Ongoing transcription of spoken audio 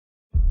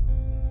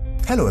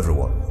Hello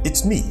everyone,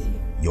 it's me,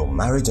 your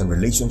marriage and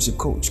relationship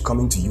coach,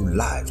 coming to you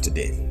live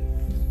today.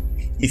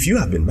 If you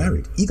have been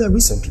married either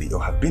recently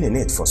or have been in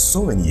it for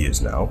so many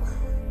years now,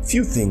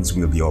 few things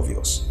will be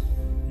obvious.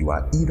 You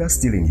are either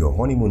still in your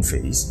honeymoon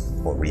phase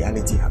or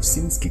reality have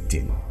since kicked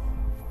in.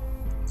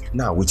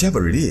 Now,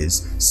 whichever it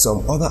is,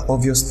 some other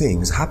obvious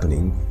things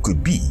happening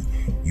could be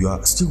you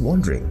are still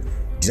wondering,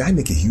 did I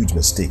make a huge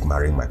mistake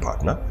marrying my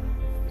partner?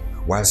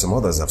 While some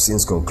others have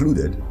since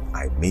concluded,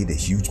 I made a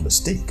huge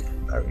mistake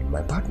marrying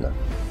my partner.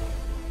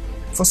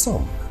 For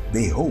some,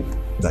 they hope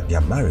that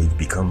their marriage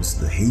becomes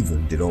the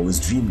haven they'd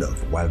always dreamed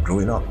of while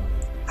growing up,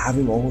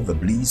 having all the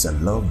bliss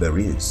and love there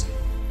is.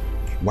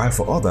 While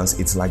for others,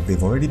 it's like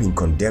they've already been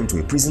condemned to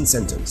a prison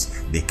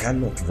sentence they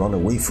cannot run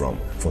away from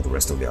for the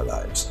rest of their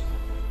lives.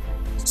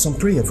 Some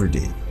pray every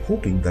day,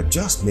 hoping that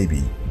just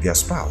maybe their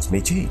spouse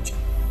may change,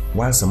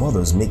 while some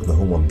others make the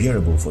home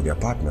unbearable for their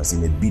partners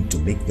in a bid to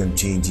make them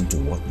change into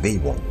what they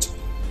want.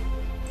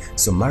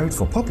 Some married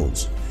for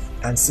purpose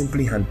and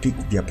simply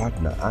handpick their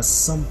partner as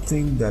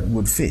something that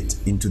would fit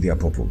into their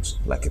purpose,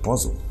 like a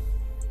puzzle.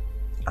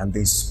 And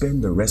they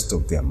spend the rest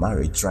of their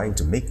marriage trying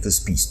to make this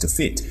piece to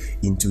fit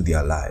into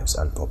their lives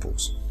and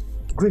purpose.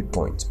 Great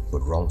point,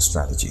 but wrong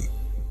strategy.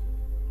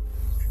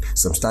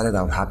 Some started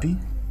out happy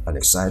and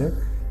excited,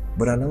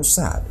 but are now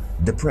sad,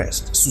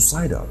 depressed,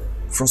 suicidal,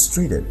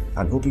 frustrated,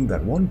 and hoping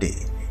that one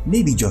day,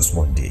 maybe just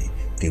one day,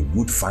 they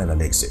would find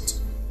an exit.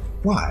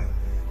 Why?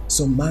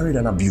 Some married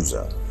an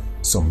abuser,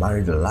 some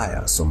married a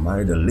liar, some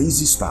married a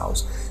lazy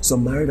spouse,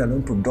 some married an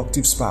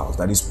unproductive spouse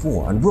that is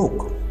poor and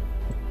broke.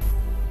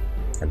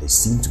 And they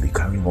seem to be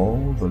carrying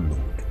all the load.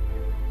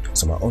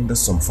 Some are under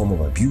some form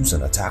of abuse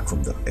and attack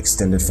from the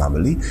extended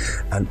family,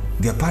 and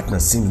their partner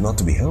seems not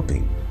to be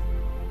helping.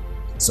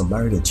 Some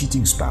married a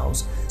cheating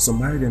spouse, some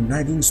married a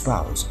nagging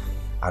spouse,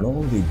 and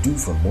all they do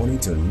from morning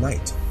till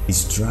night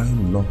is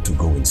trying not to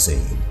go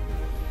insane.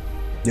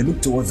 They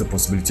look towards the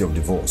possibility of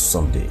divorce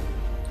someday,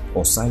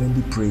 or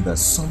silently pray that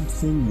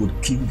something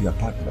would kill their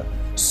partner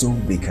so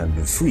they can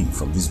be free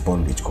from this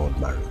bondage called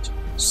marriage.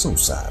 So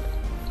sad.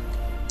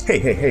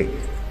 Hey,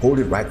 hold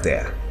it right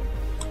there.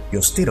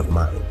 Your state of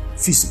mind,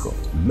 physical,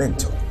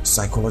 mental,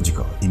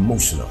 psychological,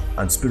 emotional,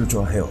 and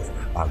spiritual health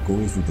are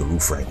going through the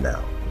roof right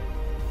now.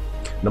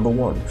 Number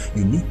one,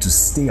 you need to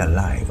stay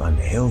alive and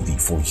healthy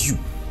for you.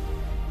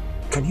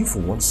 Can you for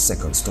 1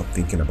 second stop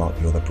thinking about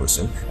the other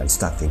person and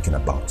start thinking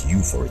about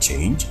you for a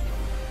change?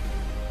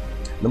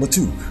 Number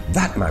two,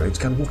 that marriage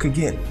can work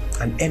again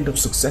and end up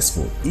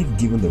successful if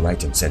given the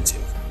right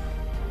incentive.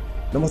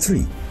 Number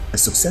three, a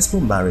successful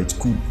marriage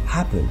could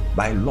happen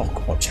by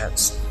luck or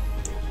chance.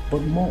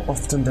 But more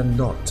often than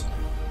not,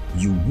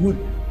 you would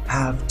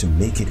have to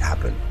make it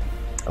happen.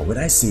 And when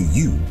I say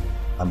you,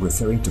 I'm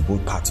referring to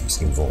both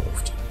parties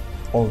involved.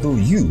 Although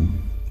you,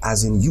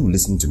 as in you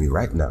listening to me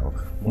right now,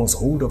 must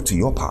hold up to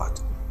your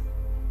part.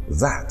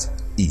 That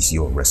is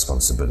your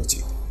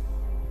responsibility.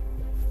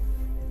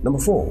 Number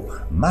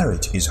four,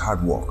 marriage is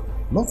hard work,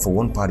 not for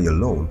one party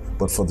alone,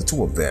 but for the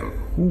two of them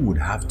who would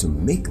have to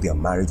make their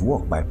marriage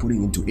work by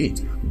putting into it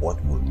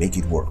what will make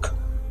it work.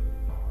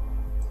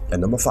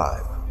 And number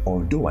five,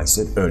 although I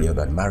said earlier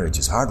that marriage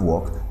is hard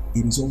work,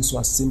 it is also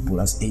as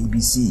simple as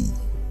ABC.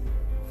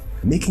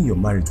 Making your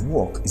marriage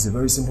work is a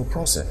very simple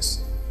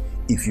process.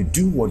 If you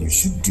do what you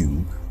should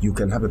do, you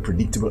can have a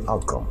predictable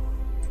outcome.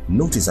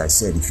 Notice I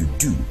said if you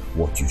do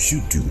what you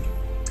should do.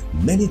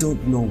 Many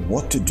don't know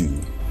what to do,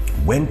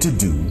 when to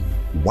do,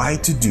 why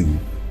to do,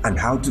 and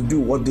how to do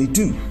what they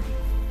do.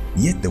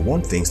 Yet they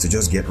want things to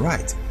just get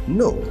right.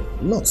 No,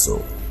 not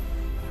so.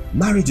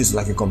 Marriage is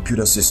like a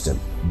computer system.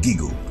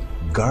 Giggle.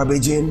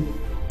 Garbage in,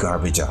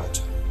 garbage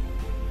out.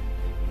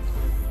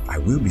 I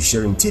will be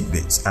sharing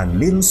tidbits and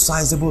little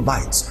sizable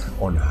bites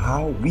on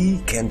how we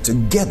can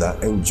together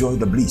enjoy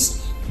the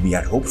bliss we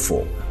had hoped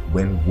for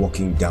when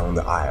walking down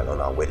the aisle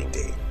on our wedding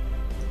day.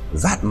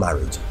 That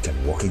marriage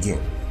can work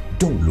again.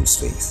 Don't lose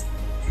faith.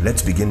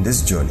 Let's begin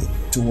this journey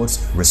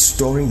towards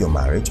restoring your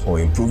marriage or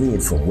improving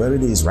it from where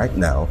it is right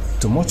now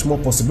to much more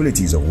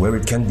possibilities of where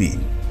it can be.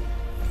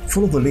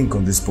 Follow the link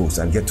on this post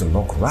and get to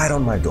knock right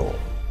on my door.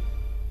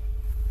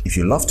 If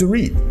you love to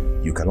read,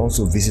 you can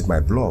also visit my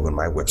blog on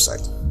my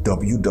website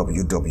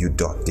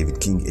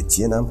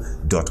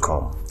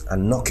www.davidkingetienam.com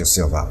and knock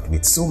yourself out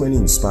with so many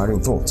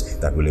inspiring thoughts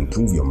that will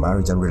improve your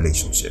marriage and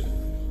relationship.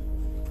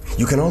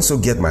 You can also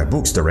get my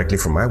books directly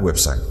from my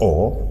website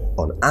or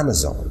on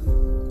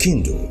Amazon,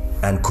 Kindle,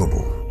 and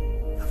Kobo.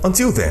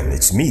 Until then,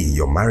 it's me,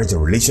 your marriage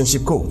and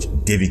relationship coach,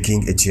 David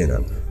King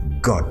Etienam.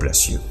 God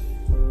bless you.